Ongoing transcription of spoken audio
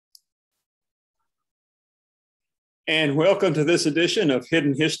and welcome to this edition of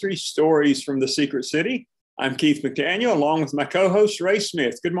Hidden History Stories from the Secret City. I'm Keith McDaniel, along with my co-host, Ray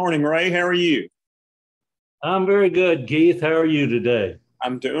Smith. Good morning, Ray. How are you? I'm very good, Keith. How are you today?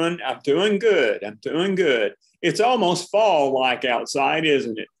 I'm doing good. I'm doing good. It's almost fall-like outside,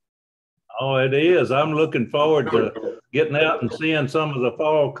 isn't it? Oh, it is. I'm looking forward to getting out and seeing some of the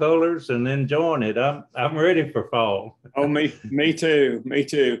fall colors and enjoying it. I'm ready for fall. Oh, me too. Me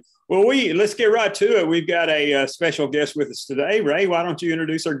too. Well, let's get right to it. We've got a special guest with us today. Ray, why don't you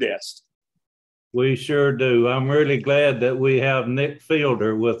introduce our guest? We sure do. I'm really glad that we have Nick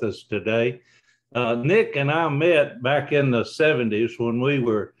Fielder with us today. Nick and I met back in the 70s when we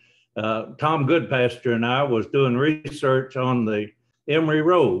were, Tom Goodpasture and I was doing research on the Emory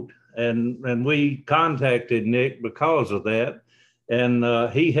Road. And we contacted Nick because of that. And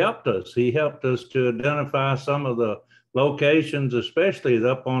he helped us. He helped us to identify some of the locations, especially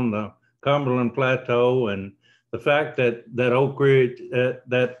up on the Cumberland Plateau, and the fact that Oak Ridge,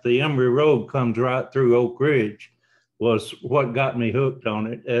 that the Emory Road comes right through Oak Ridge was what got me hooked on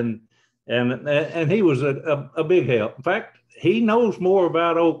it. And he was a big help. In fact, he knows more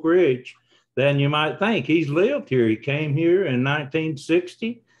about Oak Ridge than you might think. He's lived here. He came here in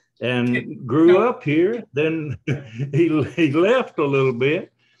 1960 and grew up here. Then he left a little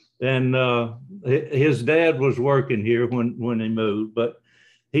bit, and his dad was working here when he moved. But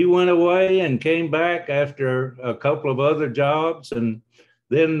he went away and came back after a couple of other jobs, and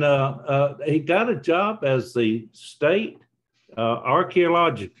then he got a job as the state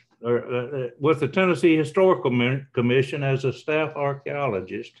archaeologist with the Tennessee Historical Commission as a staff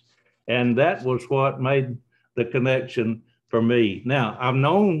archaeologist, and that was what made the connection for me. Now, I've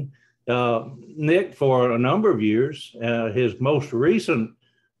known Nick for a number of years. His most recent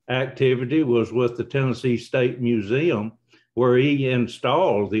activity was with the Tennessee State Museum, where he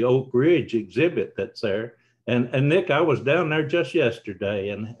installed the Oak Ridge exhibit that's there. And Nick, I was down there just yesterday,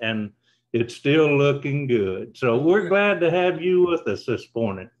 and it's still looking good. So we're glad to have you with us this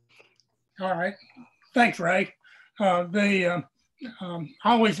morning. All right. Thanks, Ray. I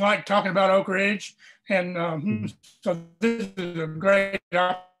always like talking about Oak Ridge, and so this is a great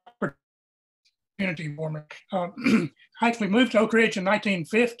opportunity for me. I actually moved to Oak Ridge in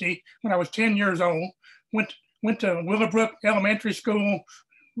 1950 when I was 10 years old. Went to Willowbrook Elementary School,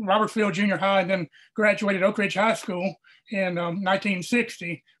 Robertsville Junior High, and then graduated Oak Ridge High School in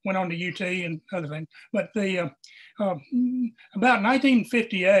 1960. Went on to UT and other things. But about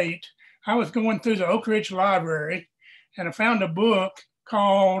 1958, I was going through the Oak Ridge Library, and I found a book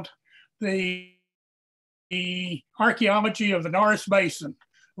called the Archeology of the Norris Basin,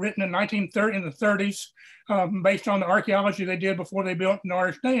 written in the 30s, based on the archaeology they did before they built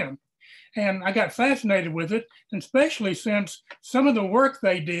Norris Dam. And I got fascinated with it, and especially since some of the work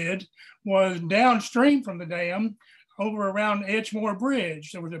they did was downstream from the dam over around Edgemore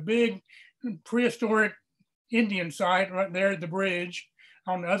Bridge. There was a big prehistoric Indian site right there at the bridge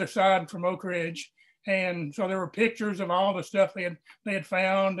on the other side from Oak Ridge. And so there were pictures of all the stuff they had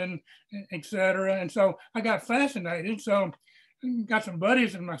found, and et cetera. And so I got fascinated. So got some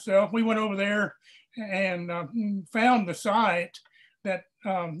buddies and myself. We went over there and found the site that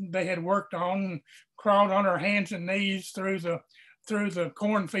they had worked on, and crawled on our hands and knees through the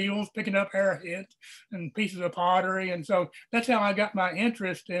cornfields, picking up arrowheads and pieces of pottery. And so that's how I got my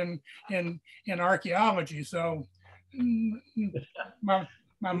interest in archaeology. So my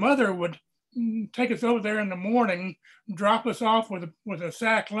mother would take us over there in the morning, drop us off with a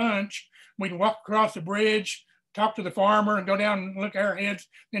sack lunch. We'd walk across the bridge, talk to the farmer, and go down and look at our heads.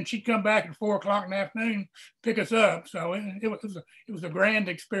 Then she'd come back at 4 o'clock in the afternoon, pick us up. So it was a grand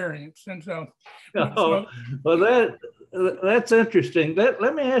experience. And so, well, that's interesting.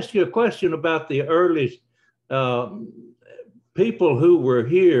 Let me ask you a question about the early people who were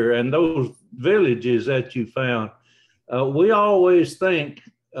here and those villages that you found. We always think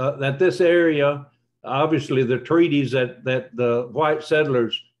that this area, obviously the treaties that the white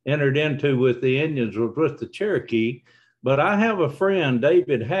settlers entered into with the Indians was with the Cherokee, but I have a friend,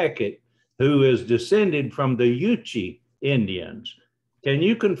 David Hackett, who is descended from the Yuchi Indians. Can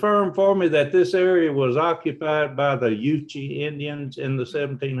you confirm for me that this area was occupied by the Yuchi Indians in the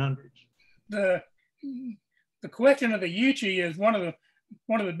 1700s? The question of the Yuchi is one of the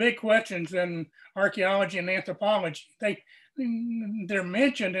big questions in archaeology and anthropology. They're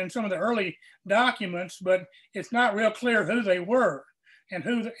mentioned in some of the early documents, but it's not real clear who they were and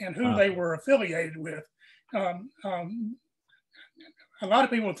who they were affiliated with. A lot of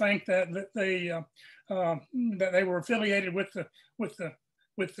people think that they were affiliated with the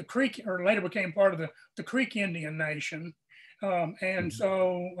Creek, or later became part of the Creek Indian Nation, and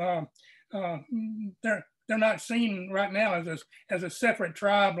so there not seen right now as a separate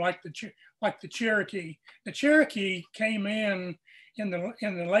tribe like the Cherokee. The Cherokee came in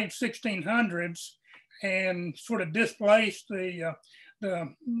the late 1600s and sort of displaced the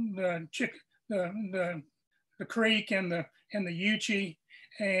Creek and the Yuchi,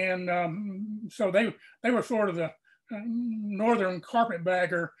 and so they were sort of the northern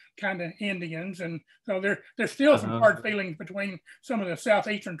carpetbagger kind of Indians, and so there's still some hard feelings between some of the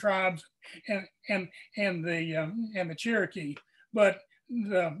southeastern tribes and the Cherokee, but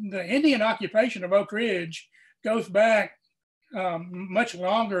the Indian occupation of Oak Ridge goes back much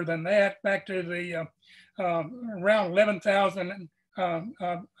longer than that, back to the around 11,000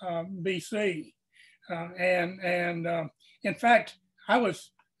 BC, and in fact, I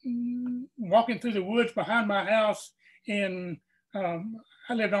was walking through the woods behind my house I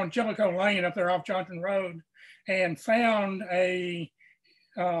lived on Jellicoe Lane up there off Johnson Road, and found a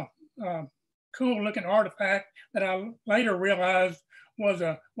cool looking artifact that I later realized was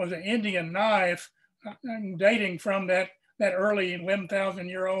an Indian knife dating from that early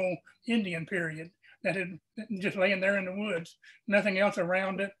 11,000-year-old Indian period that had just laying there in the woods, nothing else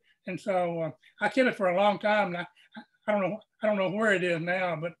around it. And so I kept it for a long time. And I don't know where it is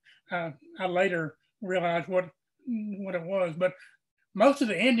now, but I later realized what it was. But most of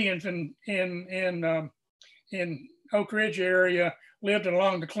the Indians in Oak Ridge area lived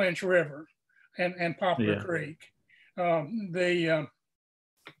along the Clinch River and Poplar Creek. Around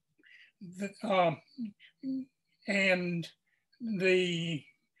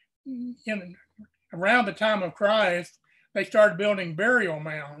the time of Christ, they started building burial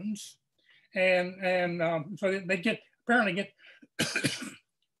mounds, and so they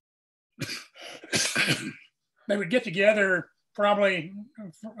they would get together probably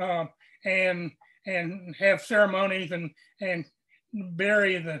and have ceremonies and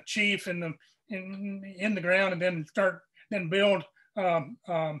bury the chief in the ground, and then build a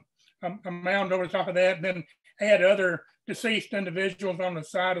mound over the top of that, and then add other deceased individuals on the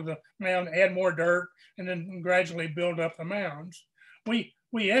side of the mound, add more dirt, and then gradually build up the mounds. We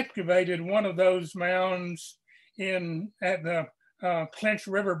excavated one of those mounds at the Clinch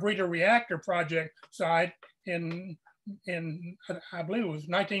River Breeder Reactor Project site in I believe it was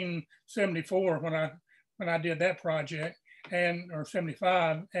 1974 when I did that project, or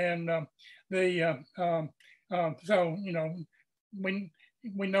 75, and so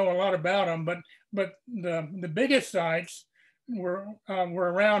we know a lot about them, but the biggest sites were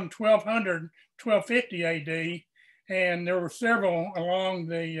around 1200, 1250 AD, and there were several along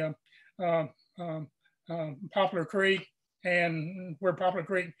the Poplar Creek, and where Poplar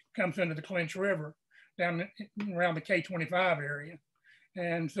Creek comes into the Clinch River, down around the K25 area.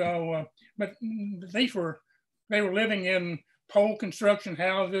 And so, but they were living in pole construction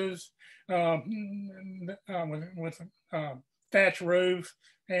houses with thatch roof,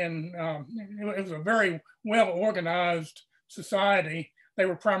 and it was a very well organized society. They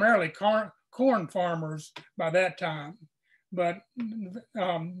were primarily corn farmers by that time, but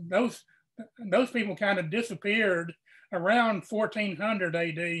those people kind of disappeared around 1400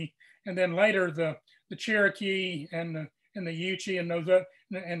 AD, and then later the Cherokee and the Yuchi and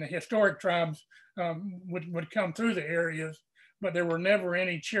the historic tribes would come through the areas, but there were never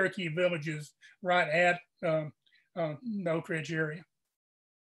any Cherokee villages right at the Oak Ridge area.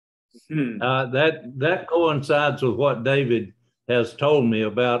 That coincides with what David has told me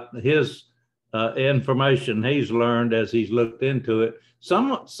about his information he's learned as he's looked into it.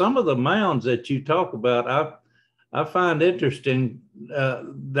 Some of the mounds that you talk about, I find interesting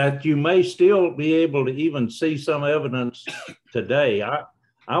that you may still be able to even see some evidence today. I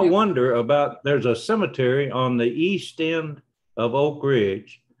wonder about, there's a cemetery on the east end of Oak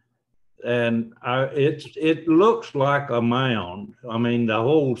Ridge, and it looks like a mound. I mean, the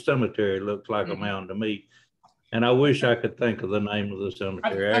whole cemetery looks like a mound to me. And I wish I could think of the name of the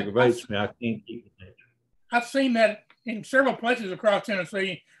cemetery. It aggravates me. I can't keep it. I've seen that in several places across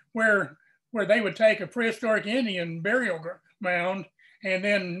Tennessee where they would take a prehistoric Indian burial mound and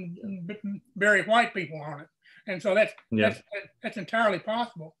then bury white people on it. And so that's entirely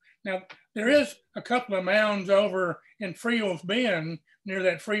possible. Now, there is a couple of mounds over in Friel's Bend near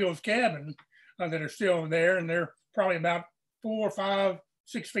that Friel's cabin that are still there, and they're probably about 4, 5,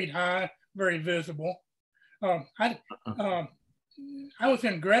 6 feet high, very visible. I was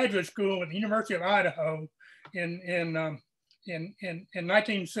in graduate school at the University of Idaho in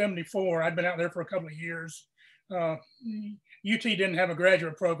 1974. I'd been out there for a couple of years. UT didn't have a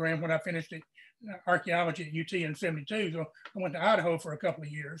graduate program when I finished archaeology at UT in 72, so I went to Idaho for a couple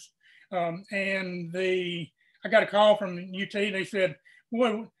of years. And I got a call from UT. They said,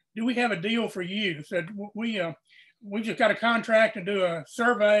 "Boy, do we have a deal for you? Said, we just got a contract to do a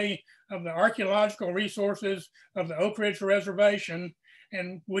survey of the archaeological resources of the Oak Ridge Reservation,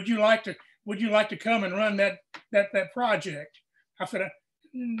 and would you like to come and run that project? I said,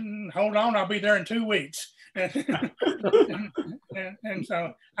 hold on, I'll be there in 2 weeks. and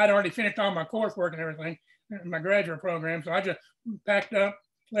so I'd already finished all my coursework and everything, my graduate program. So I just packed up,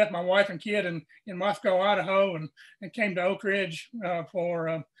 left my wife and kid in Moscow, Idaho, and came to Oak Ridge to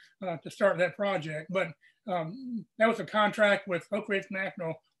start that project. But that was a contract with Oak Ridge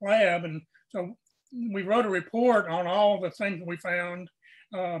National Lab. And so we wrote a report on all the things that we found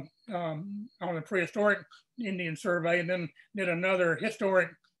on the prehistoric Indian survey, and then did another historic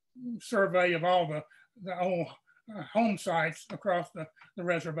survey of all the old home sites across the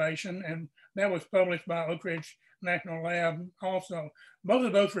reservation. And that was published by Oak Ridge National Lab also. Both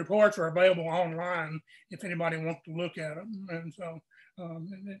of those reports are available online if anybody wants to look at them. And so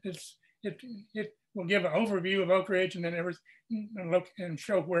it will give an overview of Oak Ridge, and then look and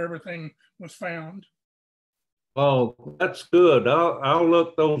show where everything was found. Oh, that's good. I'll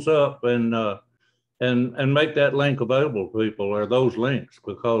look those up and make that link available to people, or those links,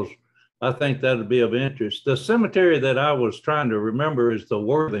 because I think that'd be of interest. The cemetery that I was trying to remember is the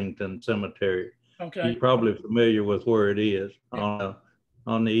Worthington Cemetery. Okay. You're probably familiar with where it is. Yeah.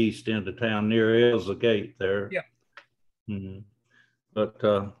 On the east end of town near Elza Gate there. Yeah. Mm-hmm. But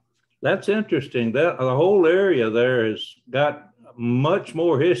that's interesting. That the whole area there has got much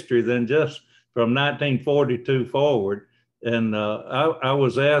more history than just from 1942 forward. And I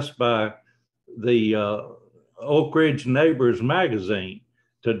was asked by the Oak Ridge Neighbors magazine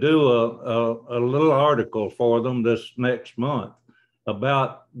to do a little article for them this next month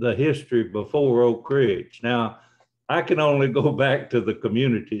about the history before Oak Ridge. Now, I can only go back to the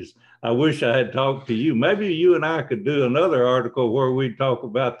communities. I wish I had talked to you. Maybe you and I could do another article where we talk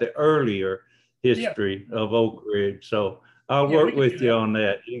about the earlier history of Oak Ridge. So I'll work with you on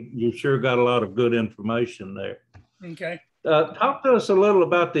that. You sure got a lot of good information there. Okay. Talk to us a little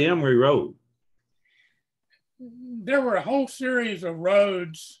about the Emory Road. There were a whole series of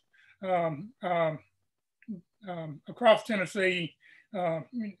roads across Tennessee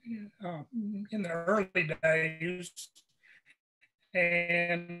in the early days,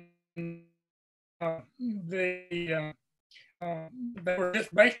 and they were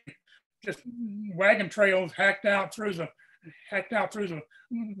just basically just wagon trails hacked out through the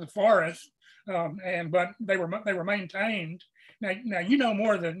forest, but they were maintained. Now you know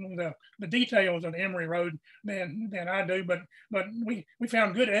more than the details of the Emory Road than I do, but we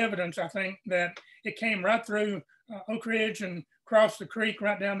found good evidence, I think, that it came right through Oak Ridge and crossed the creek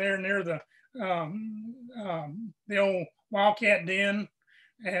right down there near the old Wildcat Den,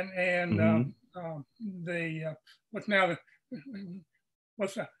 and the what's now the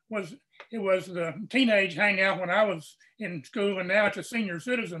it was the teenage hangout when I was in school, and now it's a senior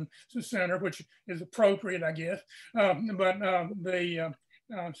citizen center, which is appropriate, I guess. So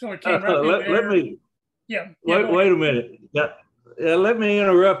it came right through there. Wait a minute. Let me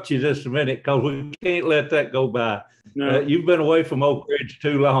interrupt you just a minute, because we can't let that go by. No. You've been away from Oak Ridge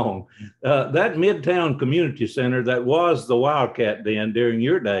too long. That Midtown Community Center that was the Wildcat Den during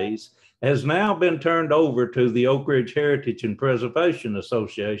your days has now been turned over to the Oak Ridge Heritage and Preservation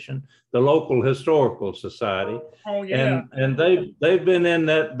Association, the local historical society. Oh, yeah. And they've been in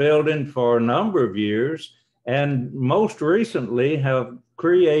that building for a number of years, and most recently have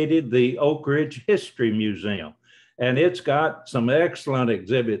created the Oak Ridge History Museum. And it's got some excellent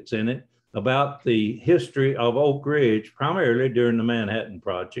exhibits in it about the history of Oak Ridge, primarily during the Manhattan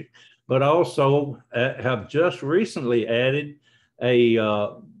Project, but also have just recently added a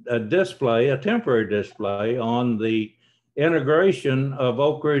temporary display on the integration of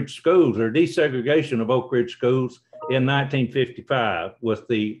Oak Ridge schools, or desegregation of Oak Ridge schools in 1955 with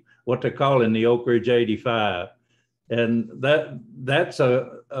what they're calling the Oak Ridge 85. And that's a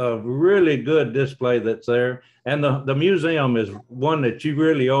really good display that's there. And the museum is one that you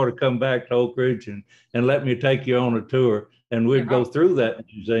really ought to come back to Oak Ridge and let me take you on a tour, and we'd go through that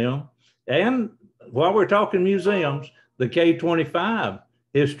museum. And while we're talking museums, the K-25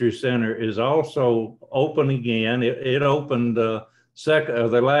 History Center is also open again. It opened the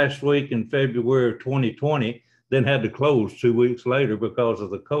last week in February of 2020, then had to close 2 weeks later because of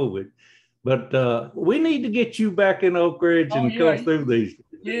the COVID. But we need to get you back in Oak Ridge and go through these.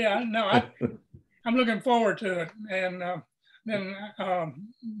 Yeah, no, I'm looking forward to it. And then I'll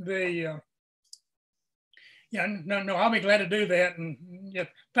be glad to do that. And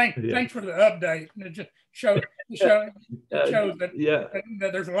thanks for the update. It just shows that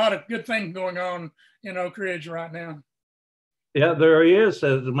there's a lot of good things going on in Oak Ridge right now. Yeah, there is.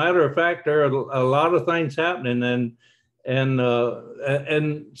 As a matter of fact, there are a lot of things happening, and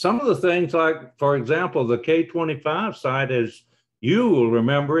some of the things, like, for example, the K-25 site, as you will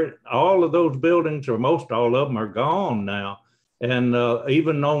remember it, all of those buildings, or most all of them, are gone now. And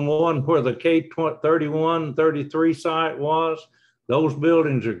even on one where the K-31, 33 site was, those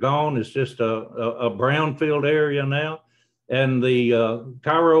buildings are gone. It's just a brownfield area now. And the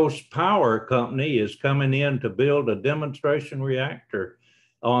Kairos Power Company is coming in to build a demonstration reactor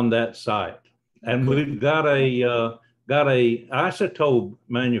on that site. And we've got a isotope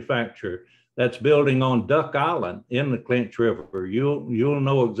manufacturer that's building on Duck Island in the Clinch River. You'll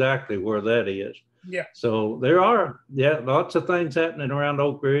know exactly where that is. Yeah. So there are lots of things happening around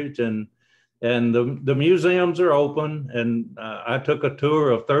Oak Ridge, and the museums are open. And I took a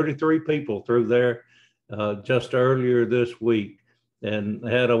tour of 33 people through there just earlier this week, and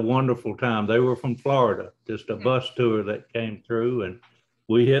had a wonderful time. They were from Florida, just a bus tour that came through, and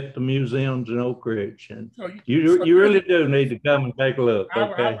we hit the museums in Oak Ridge. And so you really do need to come and take a look.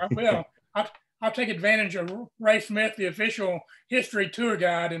 Okay. I will. I'll take advantage of Ray Smith, the official history tour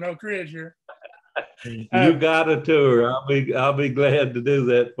guide in Oak Ridge here. You got a tour. I'll be glad to do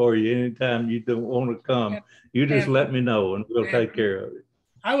that for you anytime you don't want to come. You just let me know, and we'll take care of it.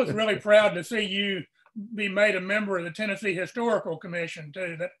 I was really proud to see you be made a member of the Tennessee Historical Commission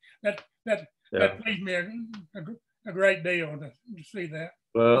too. That pleased me a great deal to see that.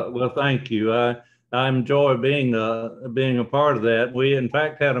 Well, thank you. I enjoy being a part of that. We in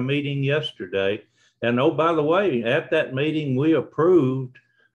fact had a meeting yesterday, and oh, by the way, at that meeting we approved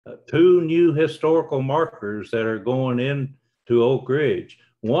 2 new historical markers that are going into Oak Ridge.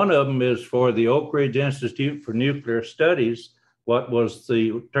 One of them is for the Oak Ridge Institute for Nuclear Studies, what was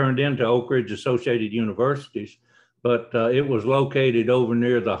turned into Oak Ridge Associated Universities, but it was located over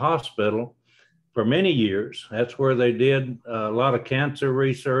near the hospital for many years. That's where they did a lot of cancer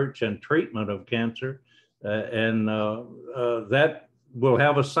research and treatment of cancer. And that will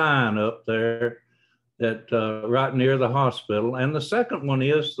have a sign up there that right near the hospital. And the second one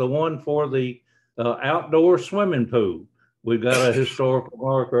is the one for the outdoor swimming pool. We've got a historical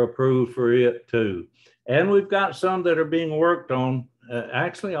marker approved for it too. And we've got some that are being worked on,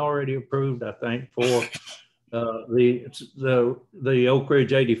 actually already approved, I think, for the Oak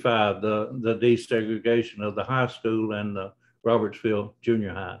Ridge 85, the desegregation of the high school and the Robertsville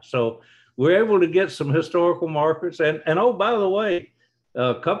Junior High. So we're able to get some historical markers. And oh, by the way,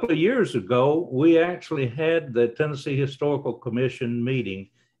 a couple of years ago, we actually had the Tennessee Historical Commission meeting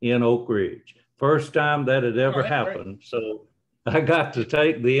in Oak Ridge. First time that had ever happened. Great. So I got to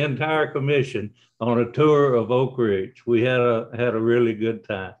take the entire commission on a tour of Oak Ridge. We had a really good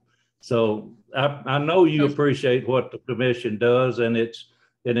time. So I know you appreciate what the commission does, and it's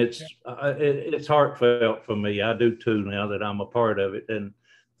heartfelt for me. I do too, now that I'm a part of it. And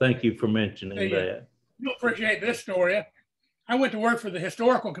thank you for mentioning that. You'll appreciate this story. I went to work for the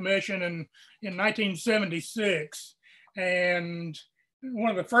Historical Commission in 1976, and one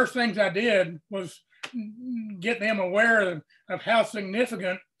of the first things I did was get them aware of how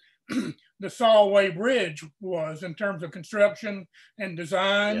significant the Solway Bridge was in terms of construction and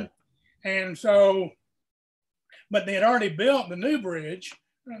design. Yeah. And so, but they had already built the new bridge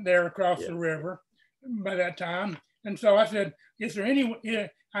there across the river by that time. And so I said, is there any,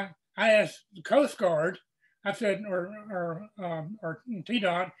 I asked the Coast Guard, I said, or TDOT,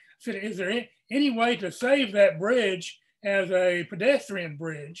 I said, is there any way to save that bridge as a pedestrian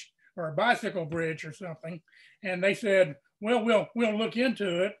bridge or a bicycle bridge or something? And they said, well, we'll look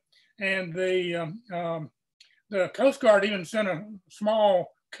into it. And the Coast Guard even sent a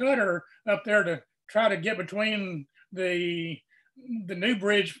small cutter up there to try to get between the new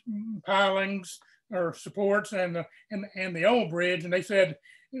bridge pilings or supports and the old bridge. And they said,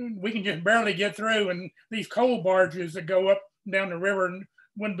 we can just barely get through, and these coal barges that go up and down the river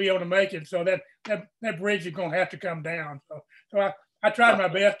wouldn't be able to make it. So that bridge is going to have to come down. So I tried my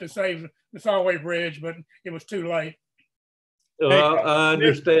best to save the Solway Bridge, but it was too late. Well, I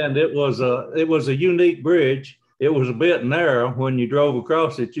understand it was a unique bridge. It was a bit narrow. When you drove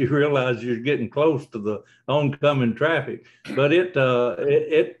across it, you realized you're getting close to the oncoming traffic. But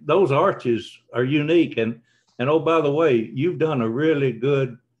those arches are unique. And oh, by the way, you've done a really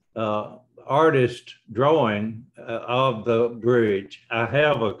good artist drawing of the bridge. I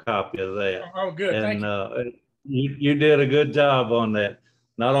have a copy of that. Oh, good. And thank you. You did a good job on that.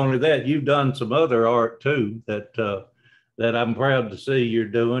 Not only that, you've done some other art too that I'm proud to see you're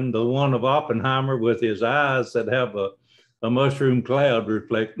doing. The one of Oppenheimer with his eyes that have a mushroom cloud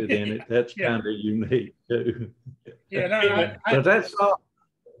reflected in it. That's kind of unique too. Yeah, no, but that's all.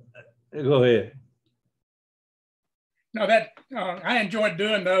 Go ahead. No, that I enjoyed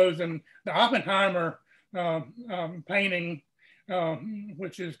doing those, and the Oppenheimer painting,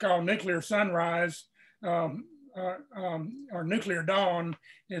 which is called Nuclear Sunrise or Nuclear Dawn,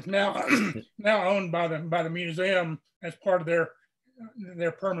 is now now owned by the museum as part of their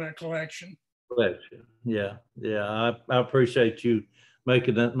permanent collection. Yeah, yeah. I appreciate you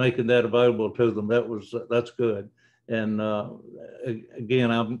making that available to them. That's good. And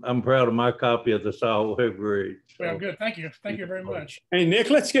again, I'm proud of my copy of the Saw Bridge. So. Well, good. Thank you very much. Hey, Nick,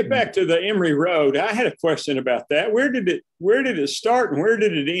 let's get back to the Emory Road. I had a question about that. Where did it start and where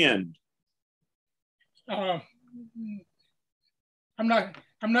did it end? I'm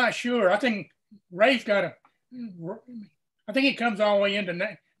not sure. I think Ray's got I think it comes all the way into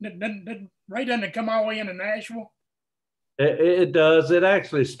Ray, doesn't it come all the way into Nashville? It does. It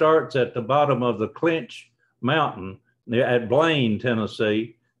actually starts at the bottom of the Clinch Mountain at Blaine,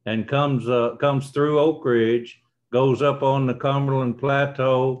 Tennessee, and comes through Oak Ridge, goes up on the Cumberland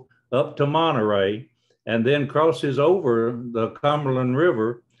Plateau up to Monterey, and then crosses over the Cumberland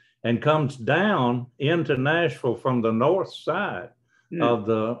River and comes down into Nashville from the north side of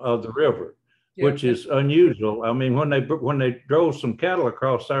the river, which is unusual. I mean, when they drove some cattle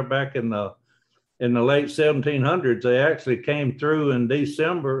across there back in the late 1700s, they actually came through in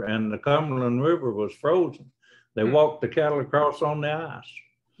December and the Cumberland River was frozen. They walked the cattle across on the ice.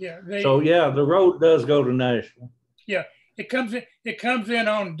 Yeah. The road does go to Nashville. Yeah, it comes in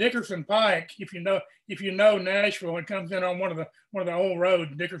on Dickerson Pike. If you know Nashville, it comes in on one of the old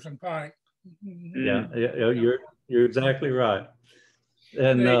roads, Dickerson Pike. Yeah, you're exactly right.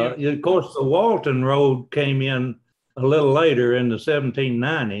 And of course, the Walton Road came in a little later in the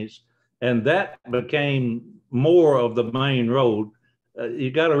 1790s. And that became more of the main road.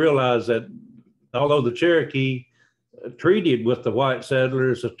 You got to realize that although the Cherokee treated with the white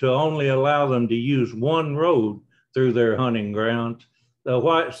settlers to only allow them to use one road through their hunting grounds, the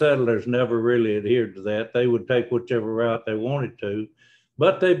white settlers never really adhered to that. They would take whichever route they wanted to,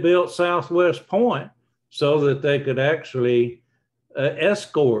 but they built Southwest Point so that they could actually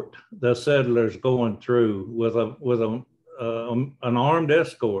escort the settlers going through with an armed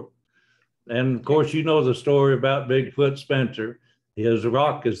escort. And of course, you know the story about Bigfoot Spencer. His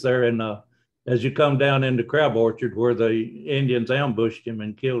rock is there as you come down into Crab Orchard, where the Indians ambushed him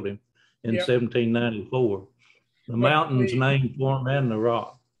and killed him in 1794. The mountain's named for him and the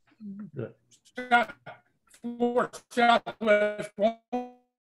rock. Southwest Point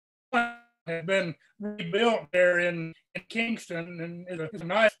had been rebuilt there in Kingston, and it's a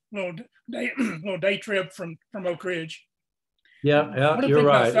nice little day trip from Oak Ridge. Yeah, you're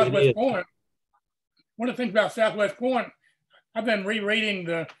right. One of the things about Southwest Point, I've been rereading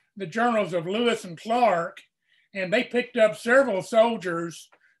the journals of Lewis and Clark, and they picked up several soldiers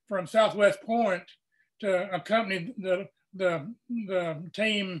from Southwest Point to accompany the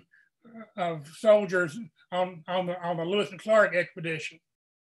team of soldiers on the Lewis and Clark expedition.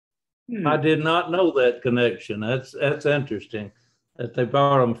 I did not know that connection. That's interesting. That they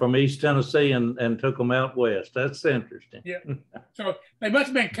brought them from East Tennessee and took them out west. That's interesting. Yeah. So they must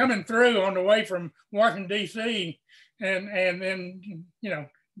have been coming through on the way from Washington, D.C. and then,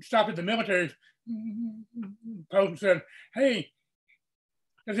 stopped at the military post and said, "Hey,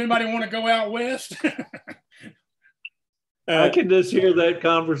 does anybody want to go out west?" I can just hear that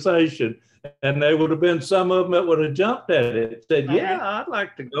conversation. And there would have been some of them that would have jumped at it, said, "Yeah, I'd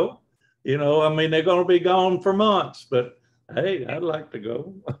like to go." They're going to be gone for months, but hey, I'd like to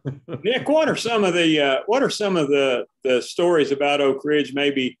go. Nick, what are some of the stories about Oak Ridge?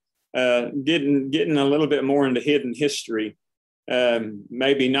 Maybe getting a little bit more into hidden history.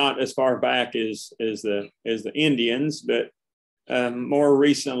 Maybe not as far back as the Indians, but more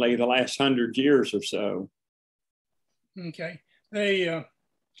recently, the last 100 years or so. Okay, if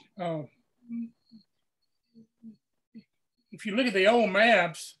you look at the old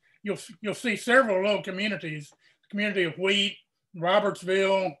maps, you'll see several little communities. The community of Wheat,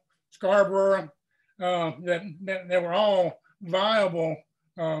 Robertsville, Scarborough, that were all viable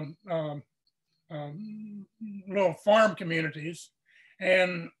little farm communities,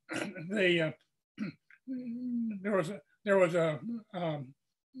 and there was a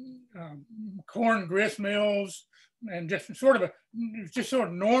corn grist mills, and just sort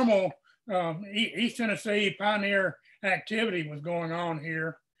of normal East Tennessee pioneer activity was going on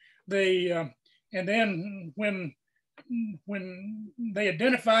here. And then when they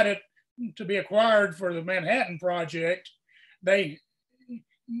identified it to be acquired for the Manhattan Project,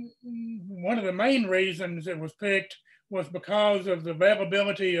 one of the main reasons it was picked was because of the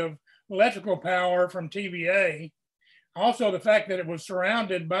availability of electrical power from TVA. Also, the fact that it was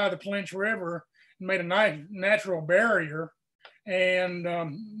surrounded by the Clinch River made a nice natural barrier, and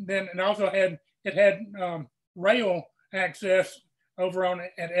then it also had rail access over on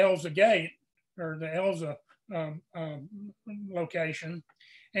at Elza Gate, or the Elza location,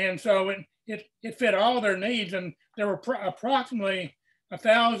 and so it fit all their needs, and there were approximately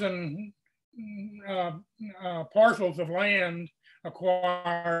 1,000 parcels of land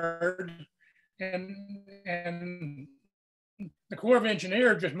acquired, and the Corps of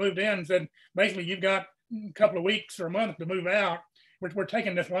Engineers just moved in and said, basically, you've got a couple of weeks or a month to move out. We're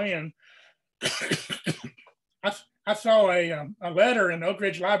taking this land. I saw a letter in the Oak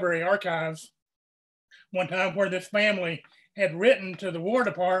Ridge Library archives one time where this family had written to the War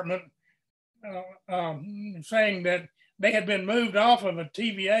Department saying that they had been moved off of a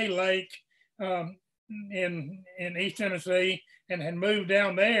TVA lake in East Tennessee and had moved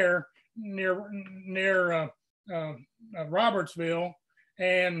down there near Robertsville,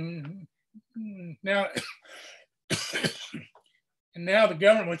 and now the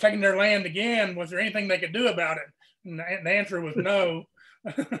government was taking their land again. Was there anything they could do about it? And the answer was no.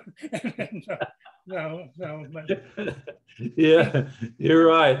 Yeah, you're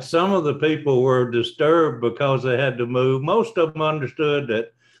right. Some of the people were disturbed because they had to move. Most of them understood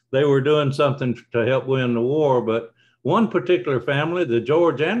that they were doing something to help win the war, but one particular family, the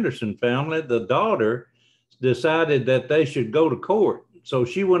George Anderson family, the daughter decided that they should go to court. So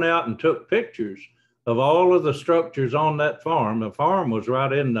she went out and took pictures of all of the structures on that farm. The farm was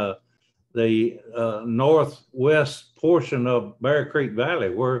right in the northwest portion of Bear Creek Valley,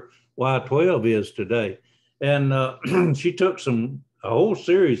 where Y-12 is today. And she took a whole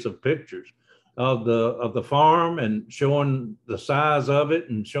series of pictures of the farm and showing the size of it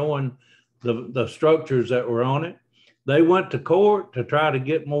and showing the structures that were on it. They went to court to try to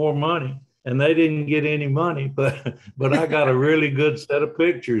get more money, and they didn't get any money, but I got a really good set of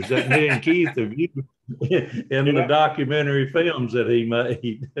pictures that me and Keith have used in the documentary films that he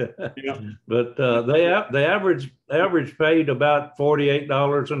made. But they average paid about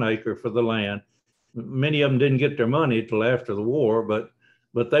 $48 an acre for the land. Many of them didn't get their money till after the war,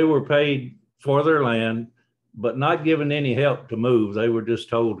 but they were paid for their land, but not given any help to move. They were just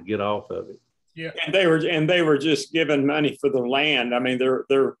told to get off of it. Yeah, and they were just given money for the land. I mean,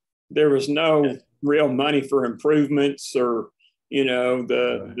 there was no real money for improvements or,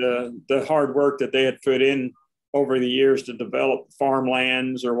 the hard work that they had put in over the years to develop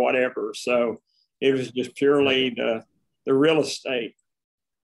farmlands or whatever. So it was just purely the real estate.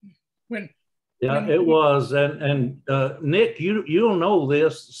 It was. And Nick, you'll know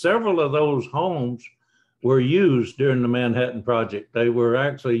this. Several of those homes were used during the Manhattan Project. They were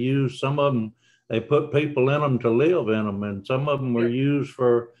actually used. Some of them, they put people in them to live in them, and some of them were used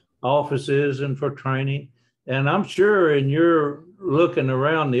for offices and for training. And I'm sure in your looking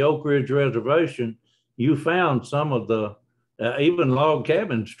around the Oak Ridge Reservation, you found some of the even log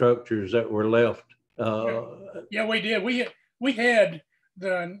cabin structures that were left. Yeah, we did. We had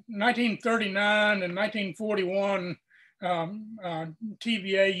the 1939 and 1941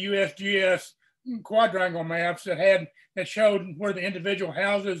 TVA USGS quadrangle maps that showed where the individual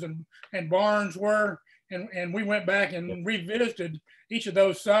houses and barns were, and we went back and revisited each of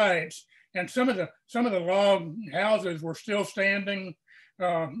those sites, and some of the log houses were still standing,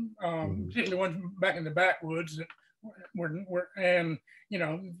 particularly ones back in the backwoods that were and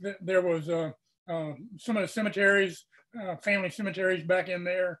there was some of the cemeteries, family cemeteries back in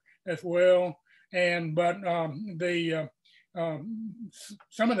there as well, but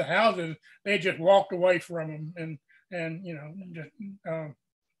some of the houses, they just walked away from them, and just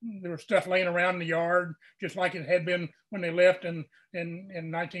there was stuff laying around in the yard, just like it had been when they left in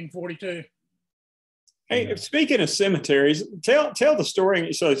 1942. Hey, speaking of cemeteries, tell the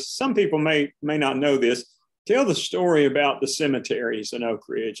story. So some people may not know this. Tell the story about the cemeteries in Oak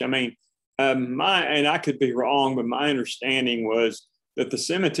Ridge. I mean, and I could be wrong, but my understanding was that the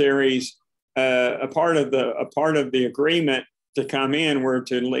cemeteries, a part of the agreement to come in were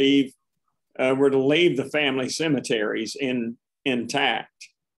to leave the family cemeteries intact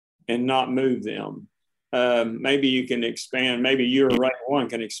and not move them. Maybe you can expand. Maybe you or Ray One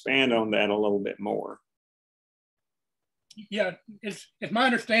can expand on that a little bit more. Yeah, it's my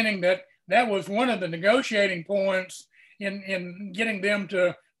understanding that was one of the negotiating points in getting them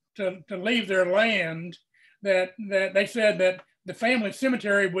to leave their land. That they said that the family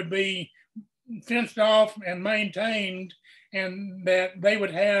cemetery would be fenced off and maintained, and that they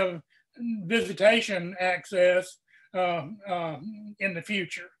would have visitation access in the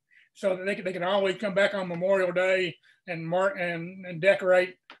future, so that they could always come back on Memorial Day and mark and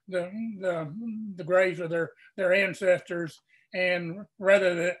decorate the graves of their ancestors, and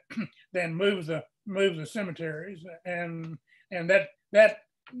rather than move the move the cemeteries, and that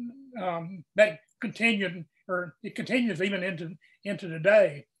continued, or it continues even into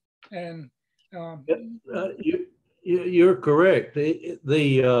today. And you're correct.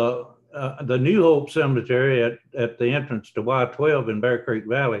 The New Hope Cemetery at the entrance to Y-12 in Bear Creek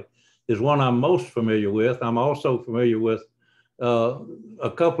Valley is one I'm most familiar with. I'm also familiar with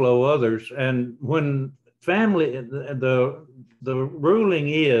a couple of others. And when family, the ruling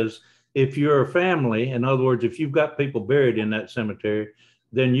is, if you're a family, in other words, if you've got people buried in that cemetery,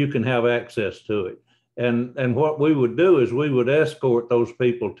 then you can have access to it. And what we would do is we would escort those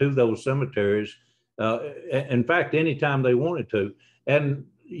people to those cemeteries. In fact, anytime they wanted to. And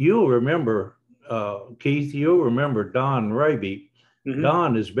you'll remember, Keith, you'll remember Don Raby. Mm-hmm.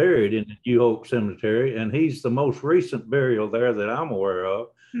 Don is buried in the New Hope Cemetery, and he's the most recent burial there that I'm aware of,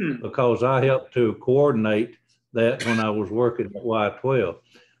 because I helped to coordinate that when I was working at Y-12.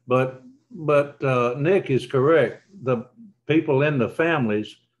 But Nick is correct. The people in the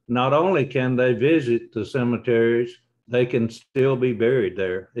families, not only can they visit the cemeteries, they can still be buried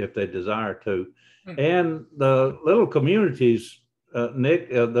there if they desire to. Mm-hmm. And the little communities,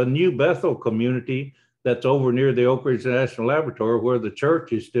 Nick, the New Bethel community that's over near the Oak Ridge National Laboratory, where the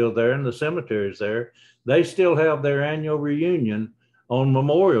church is still there and the cemetery is there, they still have their annual reunion on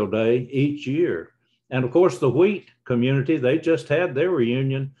Memorial Day each year. And of course, the Wheat community, they just had their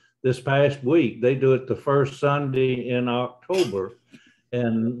reunion this past week. They do it the first Sunday in October,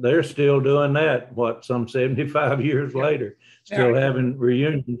 and they're still doing that, some 75 years later, still having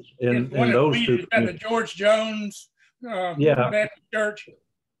reunions in those two. At the George Jones Baptist Church.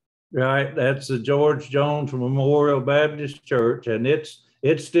 Right, that's the George Jones Memorial Baptist Church, and it's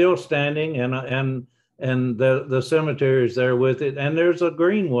still standing, and the cemetery is there with it, and there's a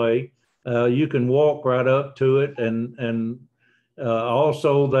greenway. You can walk right up to it, and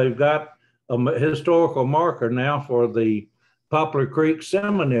also they've got a historical marker now for the Poplar Creek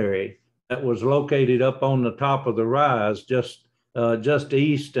Seminary that was located up on the top of the rise, just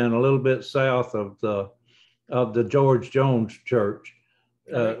east and a little bit south of the George Jones Church.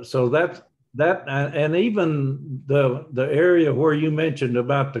 So that and even the area where you mentioned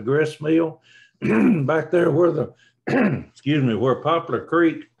about the grist mill back there where the where Poplar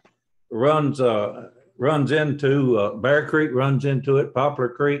Creek runs into Bear Creek runs into it. Poplar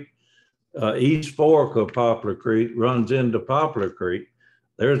Creek, East Fork of Poplar Creek runs into Poplar Creek.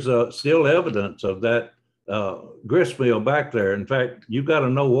 There's still evidence of that grist mill back there. In fact, you've got to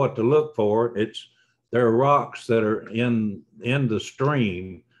know what to look for. There are rocks that are in the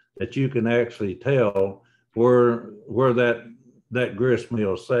stream that you can actually tell where that grist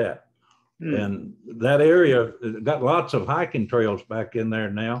mill sat. And that area got lots of hiking trails back in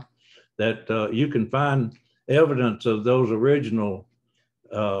there now that you can find evidence of those original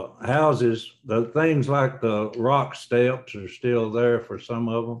houses. The things like the rock steps are still there for some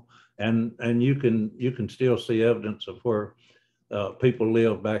of them, and you can still see evidence of where people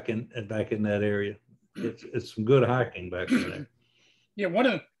live back in that area. It's some good hiking back in there. Yeah, one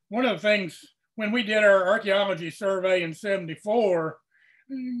of the things when we did our archaeology survey in '74,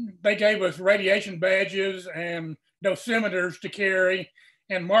 they gave us radiation badges and dosimeters to carry,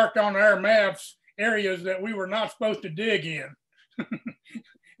 and marked on our maps areas that we were not supposed to dig in.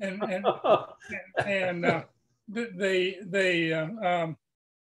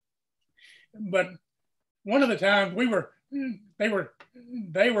 But one of the times they were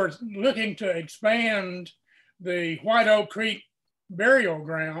looking to expand the White Oak Creek burial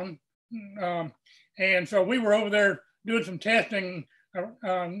ground, and so we were over there doing some testing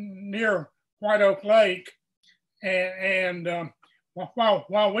near White Oak Lake, and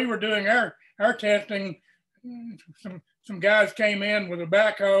while we were doing our testing, some guys came in with a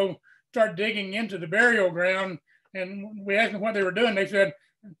backhoe, started digging into the burial ground, and we asked them what they were doing. They said,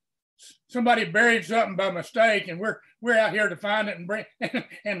 somebody buried something by mistake, and we're out here to find it and bring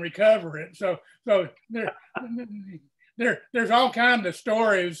and recover it. So there's all kinds of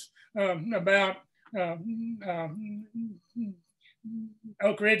stories about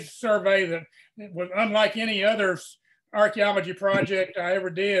Oak Ridge survey that was unlike any other archaeology project I ever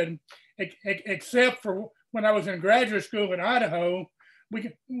did, except for when I was in graduate school in Idaho.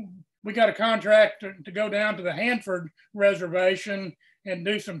 We got a contract to go down to the Hanford Reservation and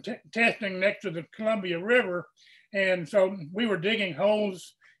do some testing next to the Columbia River. And so we were digging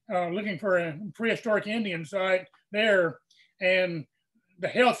holes, looking for a prehistoric Indian site there. And the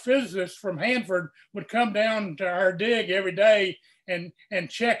health physicists from Hanford would come down to our dig every day and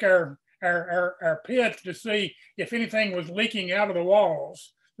check our pits to see if anything was leaking out of the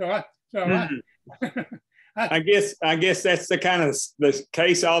walls. I guess that's the kind of the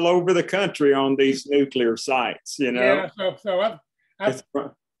case all over the country on these nuclear sites, you know. Yeah, so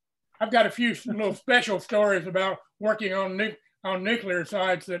I've got a few little special stories about working on nuclear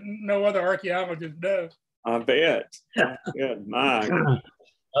sites that no other archaeologist does. I bet. Yeah, my.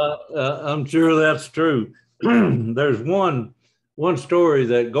 I'm sure that's true. There's one story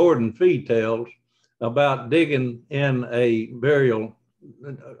that Gordon Fee tells about digging in a burial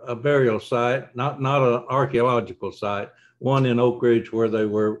site, not an archaeological site, one in Oak Ridge where they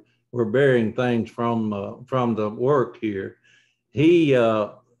were burying things from the work here. He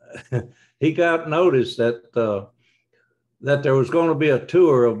he got notice that there was going to be a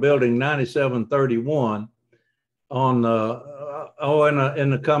tour of building 9731 on in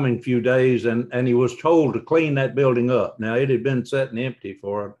the coming few days, and he was told to clean that building up. Now it had been sitting empty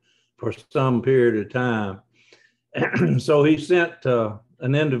for some period of time. So he sent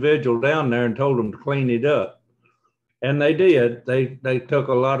an individual down there and told them to clean it up. And they did. They took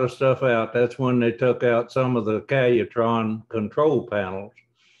a lot of stuff out. That's when they took out some of the Calutron control panels.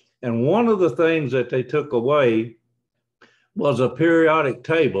 And one of the things that they took away was a periodic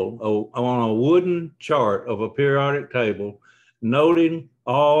table on a wooden chart of a periodic table, noting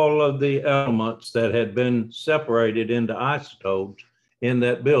all of the elements that had been separated into isotopes in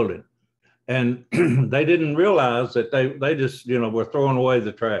that building. And they didn't realize that they just, were throwing away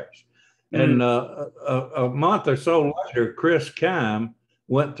the trash. And a month or so later, Chris Kime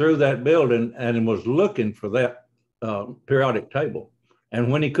went through that building and was looking for that periodic table. And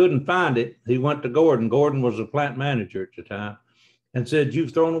when he couldn't find it, he went to Gordon. Gordon was the plant manager at the time, and said,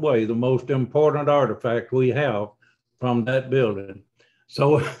 "You've thrown away the most important artifact we have from that building."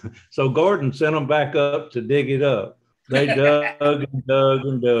 So Gordon sent them back up to dig it up. They dug and dug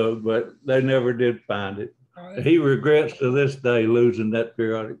and dug, but they never did find it. He regrets to this day losing that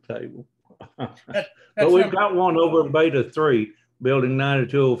periodic table. But we've got one over Beta 3, building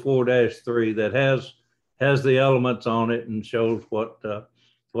 9204-3, that has the elements on it and shows what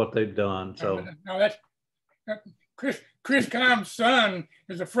they've done. So now that's Chris Kime's son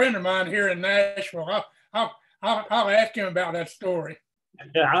is a friend of mine here in Nashville. I'll ask him about that story.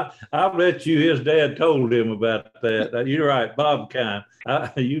 Yeah, I bet you his dad told him about that. You're right, Bob Kime.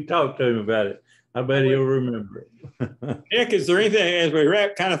 You talked to him about it. I bet he'll remember it. Nick, is there anything, as we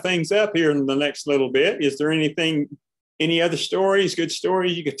wrap kind of things up here in the next little bit, is there any other stories, good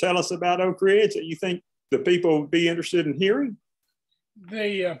stories you could tell us about Oak Ridge that you think the people would be interested in hearing?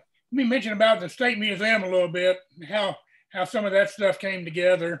 Let me mention about the State Museum a little bit, how some of that stuff came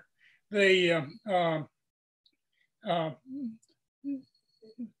together.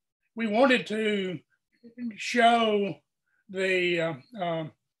 We wanted to show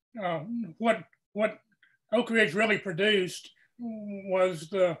what Oak Ridge really produced was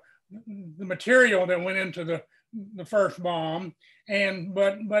the material that went into the first bomb,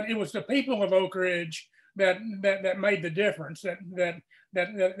 but it was the people of Oak Ridge that made the difference, that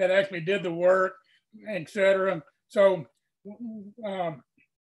actually did the work, etc. So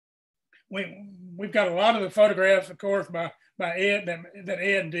we've got a lot of the photographs, of course, by Ed that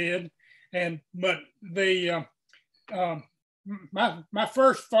Ed did, but my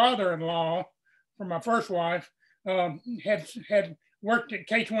first father-in-law from my first wife had worked at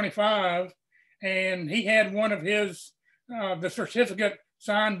K-25, and he had one of his the certificate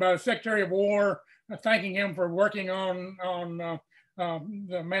signed by the Secretary of War thanking him for working on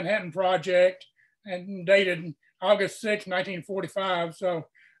the Manhattan Project, and dated August 6, 1945. So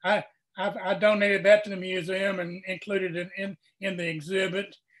I donated that to the museum and included it in the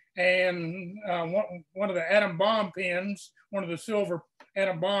exhibit. And one of the atom bomb pins, one of the silver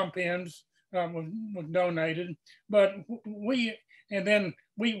atom bomb pins was donated. But we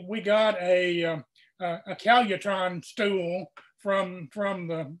got a Calutron stool from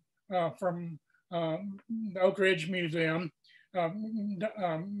the Oak Ridge Museum,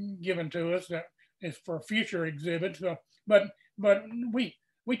 given to us, that is for future exhibits. But we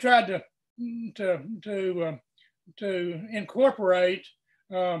tried to incorporate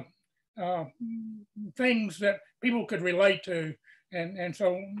things that people could relate to, and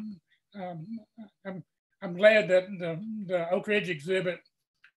so I'm glad that the Oak Ridge exhibit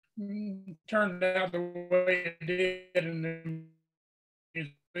turned out the way it did in the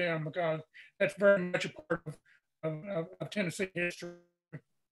museum, because that's very much a part of Tennessee history.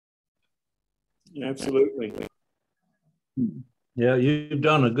 Absolutely. Yeah, you've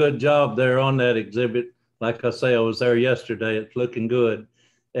done a good job there on that exhibit. Like I say, I was there yesterday. It's looking good.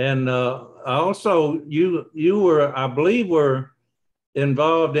 And also, you were, I believe, were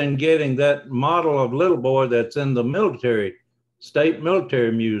involved in getting that model of Little Boy that's in the State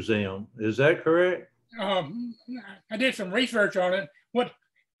Military Museum. Is that correct? I did some research on it.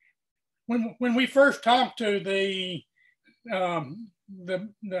 When we first talked to the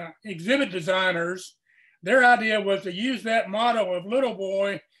exhibit designers, their idea was to use that model of Little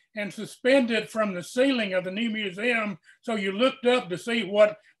Boy and suspend it from the ceiling of the new museum, so you looked up to see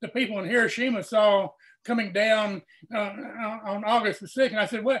what the people in Hiroshima saw coming down on August the 6th. And I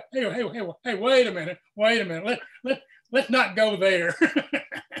said, "What? Hey, wait a minute. Let's not go there."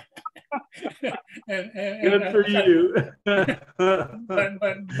 Good for you. but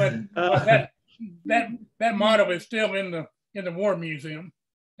that model is still in the War Museum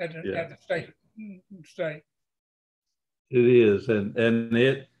at the state. It is, and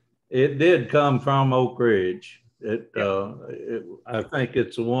it did come from Oak Ridge. I think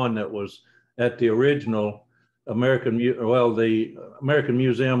it's the one that was at the original the American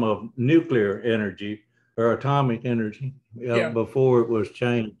Museum of Nuclear Energy or Atomic Energy before it was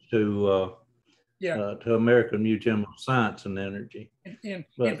changed to American Museum of Science and Energy. In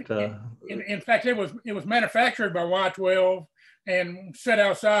fact, it was manufactured by Y12 and set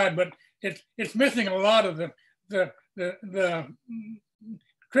outside, but it's missing a lot of the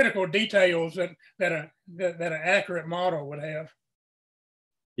critical details that an accurate model would have.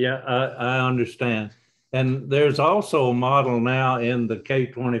 Yeah, I understand. And there's also a model now in the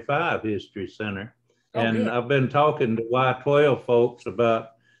K-25 History Center. And I've been talking to Y12 folks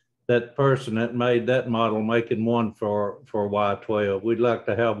about that person that made that model, making one for Y12. We'd like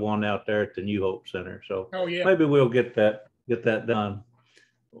to have one out there at the New Hope Center. So maybe we'll get that done.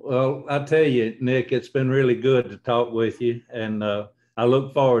 Well, I tell you, Nick, it's been really good to talk with you. And I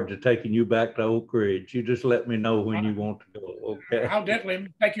look forward to taking you back to Oak Ridge. You just let me know when you want to go, okay? I'll definitely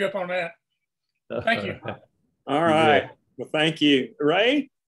take you up on that. Thank you. All right. Well, thank you. Ray,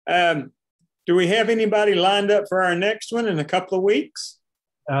 do we have anybody lined up for our next one in a couple of weeks?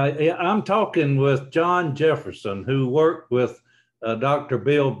 I'm talking with John Jefferson, who worked with Dr.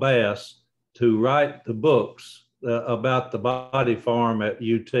 Bill Bass to write the books about the body farm at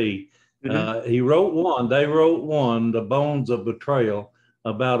UT. They wrote one, The Bones of Betrayal,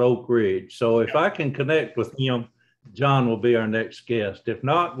 about Oak Ridge. So if I can connect with him, John will be our next guest. If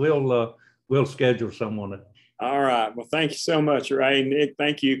not, we'll schedule someone else. All right. Well, thank you so much, Ray. Nick,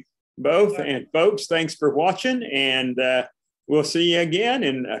 thank you both. And folks, thanks for watching. And we'll see you again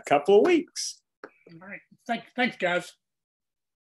in a couple of weeks. All right. Thanks, guys.